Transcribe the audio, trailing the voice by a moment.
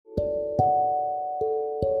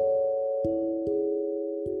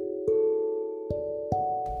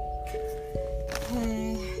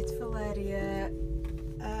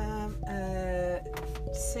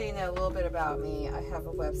a little bit about me, I have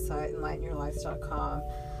a website, enlightenyourlife.com.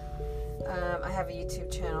 I have a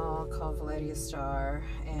YouTube channel called Valeria Star,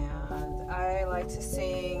 and I like to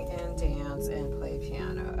sing and dance and play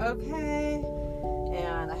piano. Okay?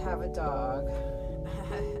 And I have a dog,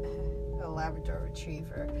 a Labrador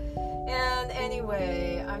Retriever. And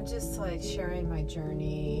anyway, I'm just like sharing my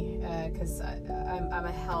journey because I'm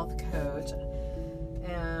a health coach.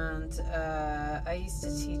 And I used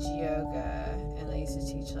to teach yoga, and I used to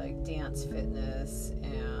teach like dance fitness,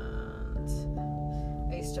 and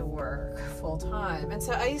I used to work full time. And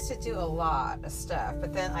so I used to do a lot of stuff,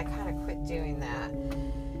 but then I kind of quit doing that.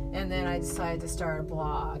 And then I decided to start a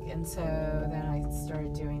blog, and so then I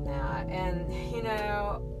started doing that. And you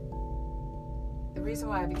know, the reason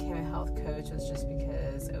why I became a health coach was just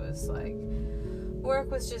because it was like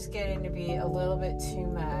work was just getting to be a little bit too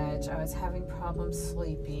much. I was having problems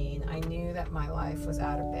sleeping. I knew that my life was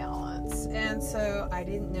out of balance. And so I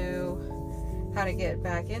didn't know how to get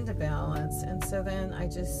back into balance. And so then I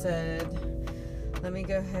just said, let me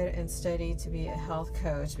go ahead and study to be a health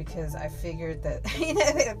coach, because I figured that, you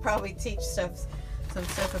know, they would probably teach some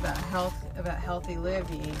stuff about health, about healthy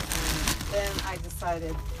living. And then I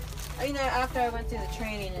decided, you know, after I went through the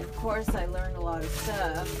training, of course, I learned a lot of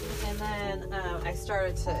stuff. And then I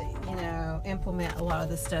started to, you know, implement a lot of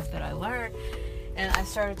the stuff that I learned. And I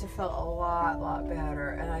started to feel a lot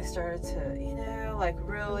better. And I started to, you know, like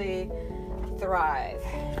really thrive.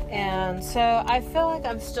 And so I feel like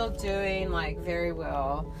I'm still doing like very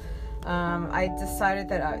well. I decided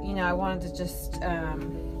that, you know, I wanted to just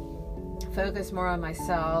focus more on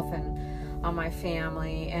myself and on my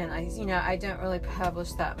family, and I don't really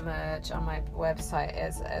publish that much on my website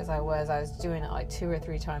as I was doing it like 2 or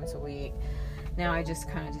 3 times a week. Now I just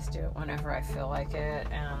kind of just do it whenever I feel like it,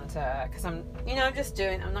 and because I'm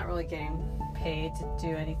not really getting paid to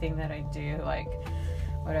do anything that I do, like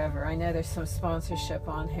whatever. I know there's some sponsorship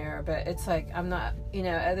on here, but it's like I'm not, you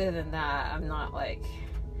know, other than that, I'm not like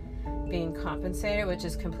being compensated, which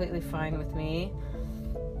is completely fine with me.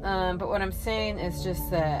 But what I'm saying is just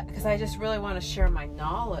that, because I just really want to share my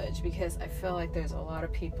knowledge, because I feel like there's a lot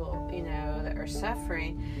of people, you know, that are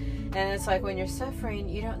suffering. And it's like when you're suffering,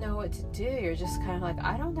 you don't know what to do. You're just kind of like,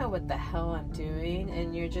 I don't know what the hell I'm doing.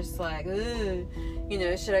 And you're just like, ugh, you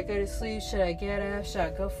know, should I go to sleep? Should I get up? Should I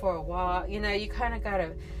go for a walk? You know, you kind of got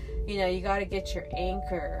to, you know, you got to get your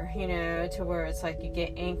anchor, you know, to where it's like you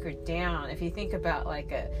get anchored down. If you think about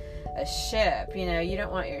like a ship, you know, you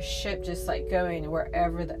don't want your ship just like going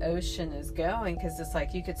wherever the ocean is going, because it's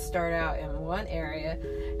like you could start out in one area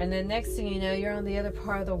and then next thing you know you're on the other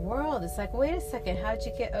part of the world. It's like, wait a second, how'd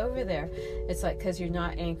you get over there? It's like because you're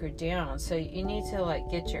not anchored down. So you need to like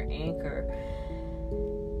get your anchor,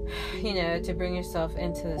 you know, to bring yourself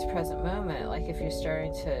into this present moment. Like if you're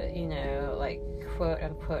starting to, you know, like quote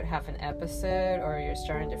unquote have an episode, or you're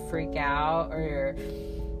starting to freak out, or you're,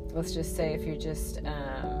 let's just say if you're just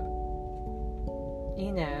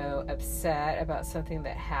you know, upset about something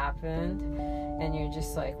that happened, and you're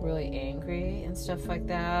just like really angry and stuff like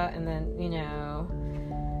that, and then, you know,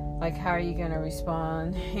 like how are you going to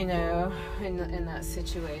respond, you know, in that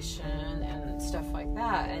situation and stuff like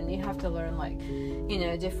that. And you have to learn, like, you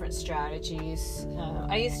know, different strategies.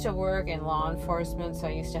 I used to work in law enforcement, so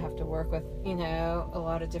I used to have to work with, you know, a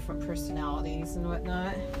lot of different personalities and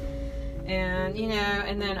whatnot. And, you know,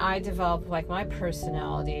 and then I developed, like, my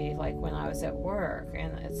personality, like, when I was at work.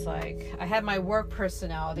 And it's like, I had my work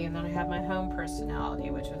personality, and then I had my home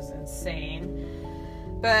personality, which was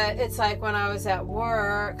insane. But it's like, when I was at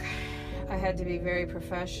work, I had to be very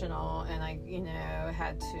professional, and I, you know,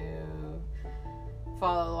 had to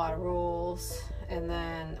follow a lot of rules. And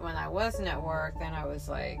then when I wasn't at work, then I was,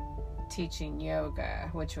 like, teaching yoga,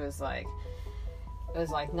 which was, like, it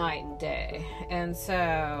was like night and day. And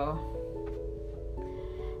so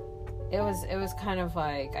it was kind of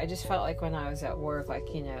like, I just felt like when I was at work,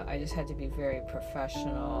 like, you know, I just had to be very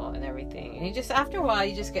professional and everything. And you just, after a while,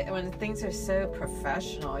 you just get, when things are so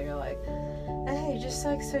professional, you're like, hey, you're just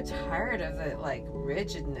like so tired of the like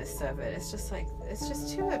rigidness of it. It's just like, it's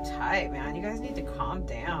just too uptight, man. You guys need to calm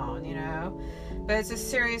down, you know. But it's a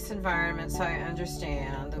serious environment, so I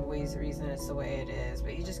understand the reason it's the way it is.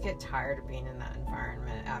 But you just get tired of being in that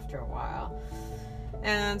environment after a while.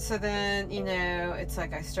 And so then, you know, it's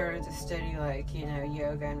like I started to study, like, you know,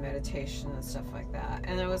 yoga and meditation and stuff like that.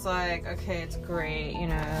 And it was like, okay, it's great, you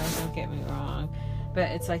know, don't get me wrong. But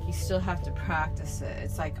it's like you still have to practice it.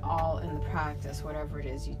 It's like all in the practice, whatever it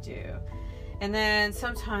is you do. And then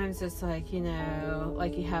sometimes it's like, you know,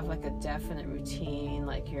 like you have like a definite routine.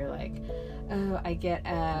 Like you're like, oh, I get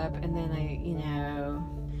up and then I, you know,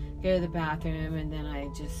 go to the bathroom, and then I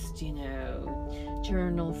just,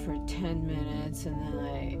 journal for 10 minutes, and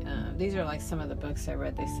then these are like some of the books I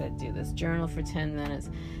read. They said do this, journal for 10 minutes,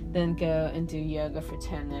 then go and do yoga for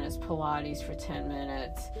 10 minutes, Pilates for 10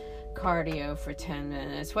 minutes, cardio for 10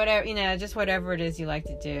 minutes, whatever, just whatever it is you like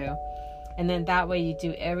to do. And then that way you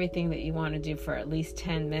do everything that you want to do for at least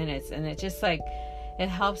 10 minutes. And it just like, it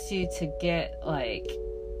helps you to get like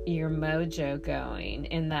your mojo going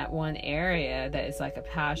in that one area that is like a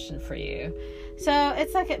passion for you. So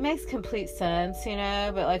it's like, it makes complete sense,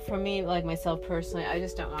 but like for me, like myself personally, I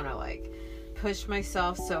just don't want to like push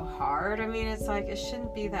myself so hard. I mean, it's like, it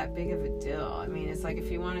shouldn't be that big of a deal. I mean, it's like, if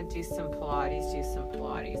you want to do some Pilates, do some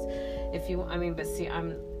Pilates. But see,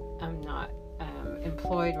 I'm not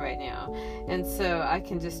employed right now, and so I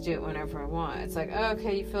can just do it whenever I want. It's like, oh,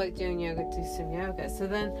 okay, you feel like doing yoga, do some yoga. So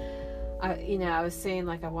then I was saying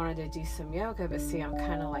like I wanted to do some yoga, but see, I'm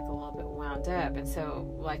kind of like a little bit wound up, and so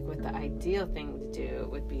like with the ideal thing to do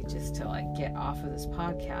would be just to like get off of this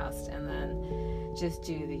podcast and then just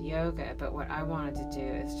do the yoga. But what I wanted to do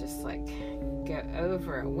is just like go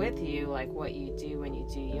over it with you, like what you do when you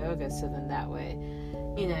do yoga, so then that way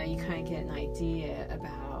you kind of get an idea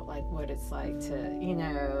about like what it's like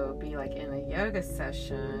to be like in a yoga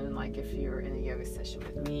session. Like if you were in a yoga session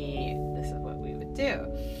with me, this is what we would do.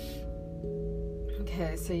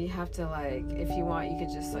 Okay, so you have to like, if you want, you could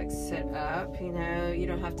just like sit up, you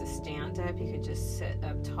don't have to stand up, you could just sit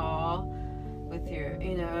up tall with your,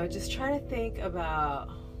 just try to think about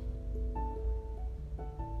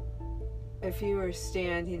if you were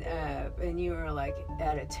standing up and you were like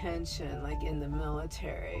at attention, like in the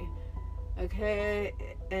military, okay,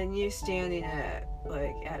 and you're standing up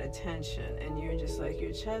like at attention, and you're just like,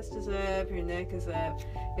 your chest is up, your neck is up.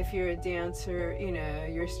 If you're a dancer,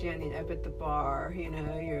 you're standing up at the bar,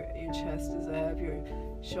 your chest is up, your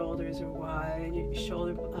shoulders are wide, your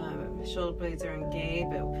shoulder blades are engaged,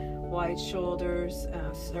 but wide shoulders,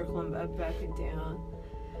 circle them up, back and down.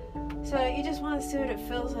 So you just want to see what it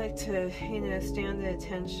feels like to, stand at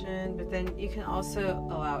attention, but then you can also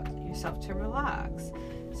allow yourself to relax.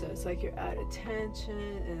 So it's like you're at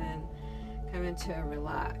attention and then come into a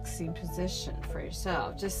relaxing position for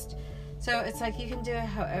yourself. So it's like you can do it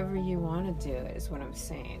however you want to do it, is what I'm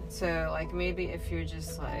saying. So like maybe if you're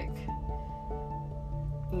just like,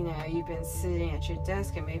 you've been sitting at your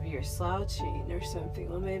desk and maybe you're slouching or something.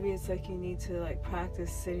 Well, maybe it's like you need to like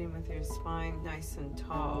practice sitting with your spine nice and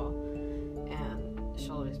tall and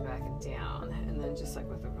shoulders back and down, and then just like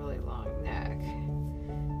with a really long neck.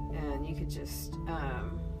 And you could just,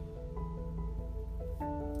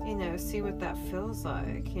 see what that feels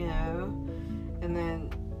like, and then,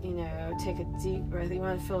 take a deep breath. You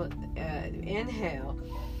want to feel it, inhale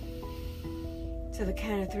to the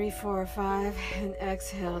count of 3, 4, or 5, and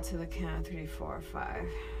exhale to the count of 3, 4, or 5.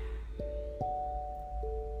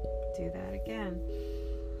 Do that again.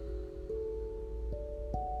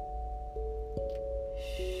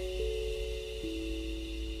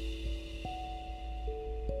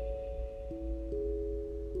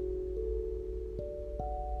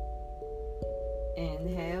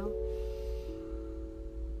 Inhale.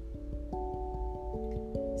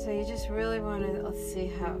 So you just really want to, let's see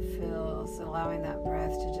how it feels, allowing that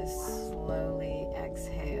breath to just slowly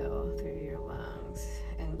exhale through your lungs,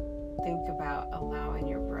 and think about allowing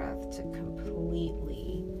your breath to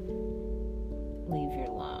completely leave your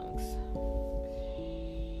lungs.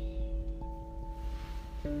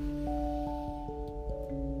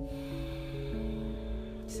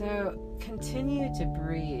 So continue to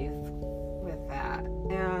breathe with that.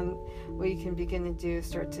 And what you can begin to do is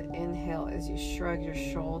start to inhale as you shrug your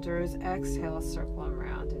shoulders. Exhale, circle them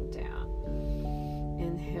round and down.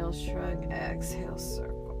 Inhale, shrug. Exhale,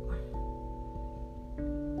 circle.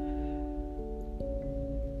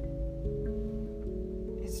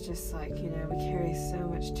 It's just like, we carry so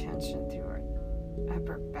much tension through our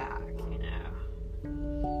upper back,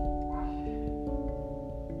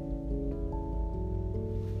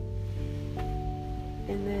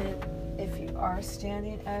 And then if you are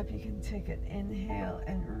standing up, you can take an inhale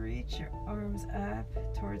and reach your arms up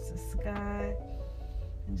towards the sky,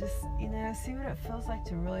 and just, see what it feels like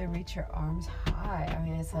to really reach your arms high. I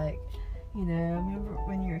mean, it's like, remember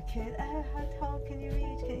when you were a kid, how tall can you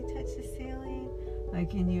reach? Can you touch the ceiling?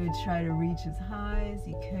 Like, and you would try to reach as high as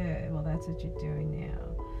you could. Well, that's what you're doing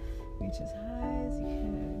now. Reach as high as you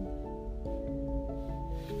could.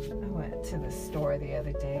 I went to the store the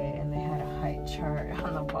other day and they had a height chart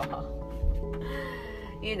on the wall.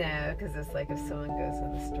 Because it's like if someone goes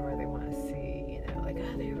in the store, they want to see, like,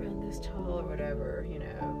 they run this tall or whatever,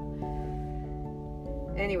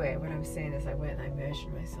 Anyway, what I'm saying is I went and I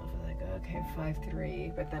measured myself. I was like, okay,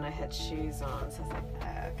 5'3", but then I had shoes on, so I was like,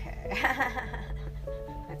 okay.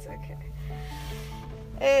 It's okay.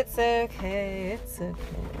 It's okay. It's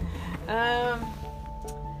okay.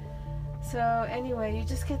 So anyway, you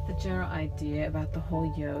just get the general idea about the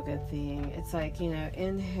whole yoga thing. It's like,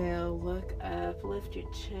 inhale, look up, lift your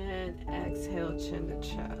chin, exhale, chin to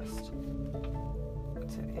chest.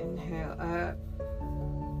 So inhale up,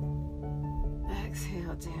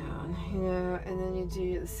 exhale down, and then you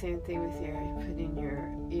do the same thing with putting your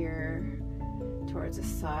ear towards the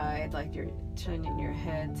side, like you're turning your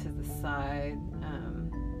head to the side,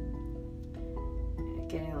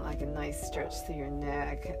 getting like a nice stretch through your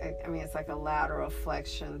neck. I mean, it's like a lateral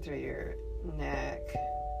flexion through your neck.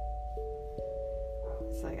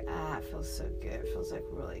 It's like, it feels so good. It feels like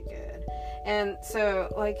really good. And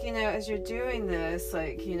so, like, as you're doing this,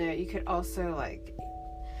 like, you could also, like,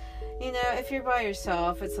 if you're by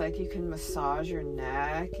yourself, it's like you can massage your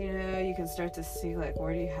neck, you can start to see, like,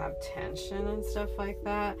 where do you have tension and stuff like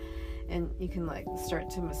that. And you can, like, start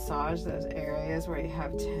to massage those areas where you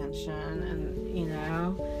have tension and,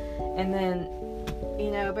 and then,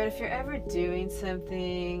 but if you're ever doing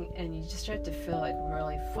something and you just start to feel, like,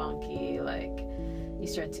 really funky, like, you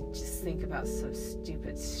start to just think about some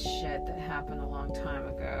stupid shit that happened a long time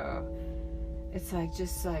ago, it's like,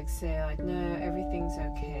 just, like, say, like, no, everything's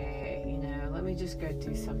okay, let me just go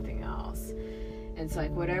do something else. And it's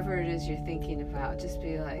like, whatever it is you're thinking about, just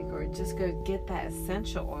be like, or just go get that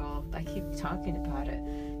essential oil. I keep talking about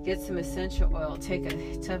it. Get some essential oil. Take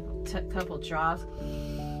a couple drops.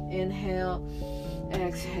 Inhale,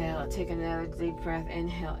 exhale. Take another deep breath.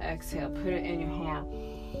 Inhale, exhale. Put it in your hand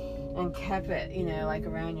and keep it, like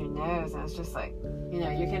around your nose. And it's just like,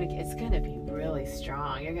 it's gonna be really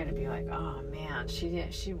strong. You're gonna be like, oh man,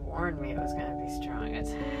 she warned me it was gonna be strong.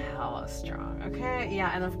 It's hella strong. Okay,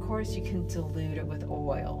 yeah. And of course you can dilute it with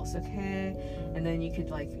oils. Okay, and then you could,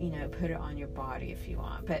 like, put it on your body if you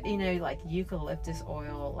want. But like eucalyptus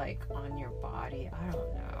oil, like, on your body, I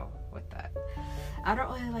don't know what that. I don't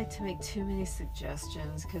really like to make too many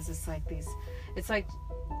suggestions because it's like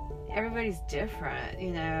everybody's different,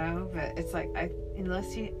 but it's like,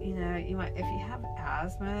 unless you might, if you have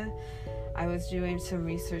asthma, I was doing some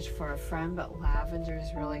research for a friend, but lavender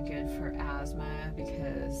is really good for asthma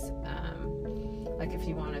because, like, if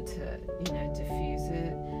you wanted to, diffuse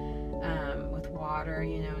it, with water,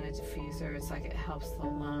 in a diffuser, it's like it helps the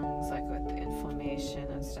lungs, like, with the inflammation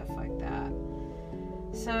and stuff like that.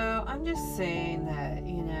 So I'm just saying that,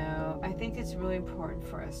 I think it's really important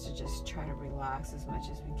for us to just try to relax as much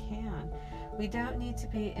as we can. We don't need to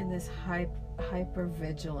be in this hyper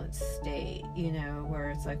vigilant state, where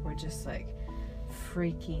it's like we're just, like,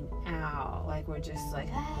 freaking out, like we're just like,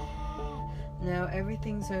 no,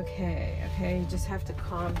 everything's okay. You just have to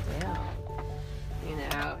calm down,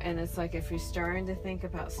 and it's like, if you're starting to think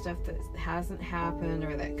about stuff that hasn't happened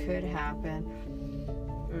or that could happen,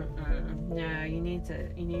 no, you need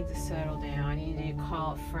to settle down. You need to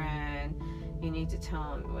call a friend. You need to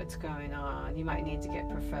tell them what's going on. You might need to get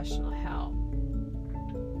professional help.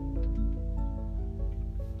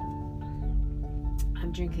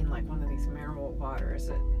 I'm drinking, like, one of these mineral waters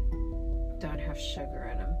that don't have sugar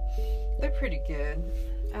in them. They're pretty good.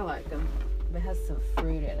 I like them. It has some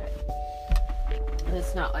fruit in it. And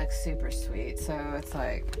it's not, like, super sweet, so it's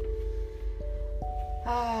like,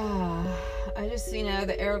 I just,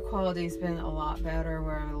 the air quality's been a lot better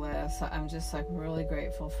where I live, so I'm just, like, really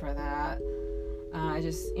grateful for that. I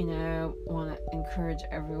just, want to encourage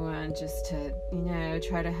everyone just to,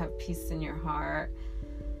 try to have peace in your heart.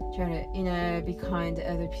 Try to, be kind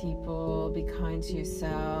to other people, be kind to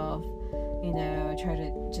yourself, try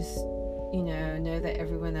to just, know that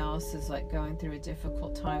everyone else is, like, going through a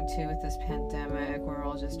difficult time too with this pandemic. We're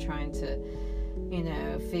all just trying to,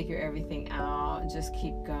 figure everything out and just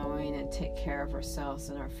keep going and take care of ourselves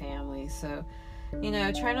and our families. So,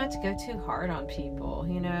 try not to go too hard on people,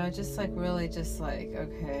 just, like, really just, like,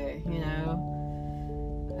 okay,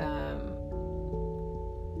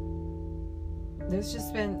 there's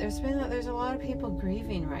a lot of people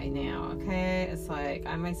grieving right now, okay? It's like,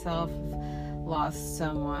 I myself lost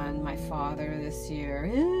someone, my father, this year.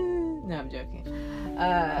 No, I'm joking.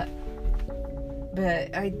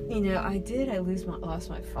 But I lost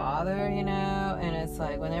my father, and it's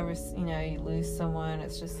like, whenever, you lose someone,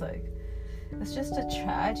 it's just like, it's just a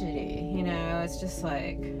tragedy, it's just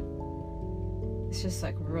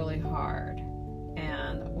like really hard.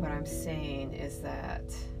 And what I'm saying is that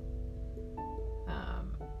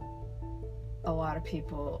a lot of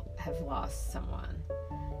people have lost someone,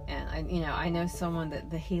 And I know someone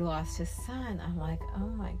that he lost his son. I'm like, oh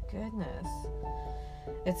my goodness.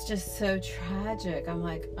 It's just so tragic. I'm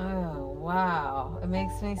like, oh, wow. It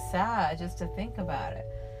makes me sad just to think about it.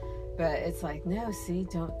 But it's like, no, see,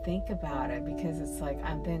 don't think about it, because it's like,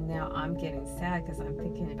 I'm getting sad because I'm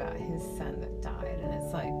thinking about his son that died. And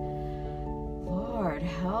it's like, Lord,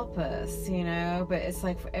 help us, But it's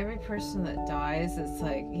like, for every person that dies, it's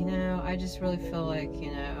like, I just really feel like,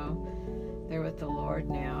 they're with the Lord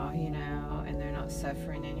now, and they're not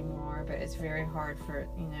suffering anymore. But it's very hard for,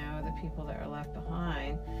 the people that are left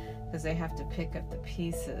behind, because they have to pick up the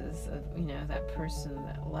pieces of, that person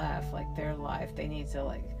that left, like their life. They need to,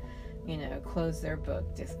 like, close their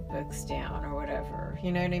books down or whatever.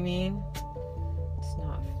 You know what I mean? It's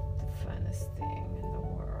not the funnest thing in the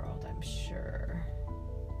world, I'm sure.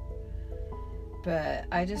 But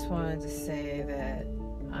I just wanted to say that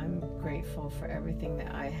I'm grateful for everything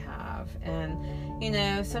that I have. And,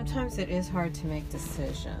 sometimes it is hard to make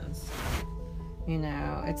decisions.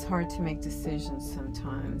 It's hard to make decisions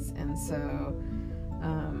sometimes. And so,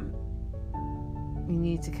 you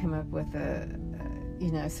need to come up with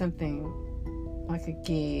something like a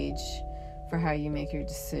gauge for how you make your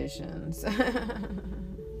decisions.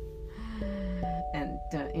 And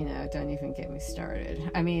don't even get me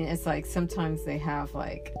started. I mean, it's like sometimes they have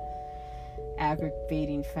like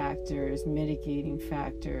aggravating factors, mitigating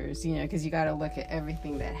factors, because you got to look at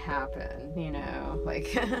everything that happened,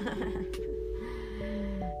 like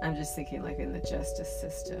I'm just thinking like in the justice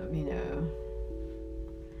system,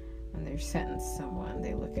 when they sentence someone,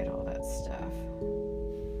 they look at all that stuff.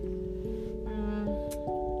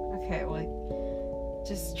 Okay, well,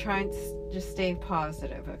 just stay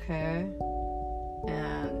positive, okay?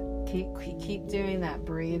 And keep doing that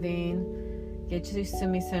breathing. Get you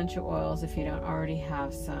some essential oils if you don't already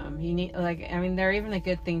have some. You need, they're even a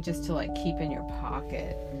good thing just to like keep in your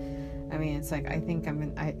pocket. I mean, it's like, I think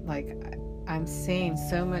I'm saying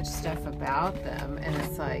so much stuff about them, and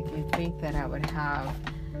it's like, you'd think that I would have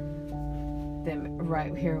them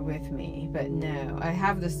right here with me, but no, I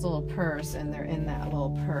have this little purse, and they're in that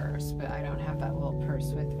little purse, but I don't have that little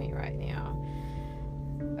purse with me right now.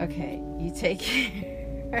 Okay, you take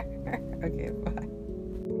care. Okay, bye.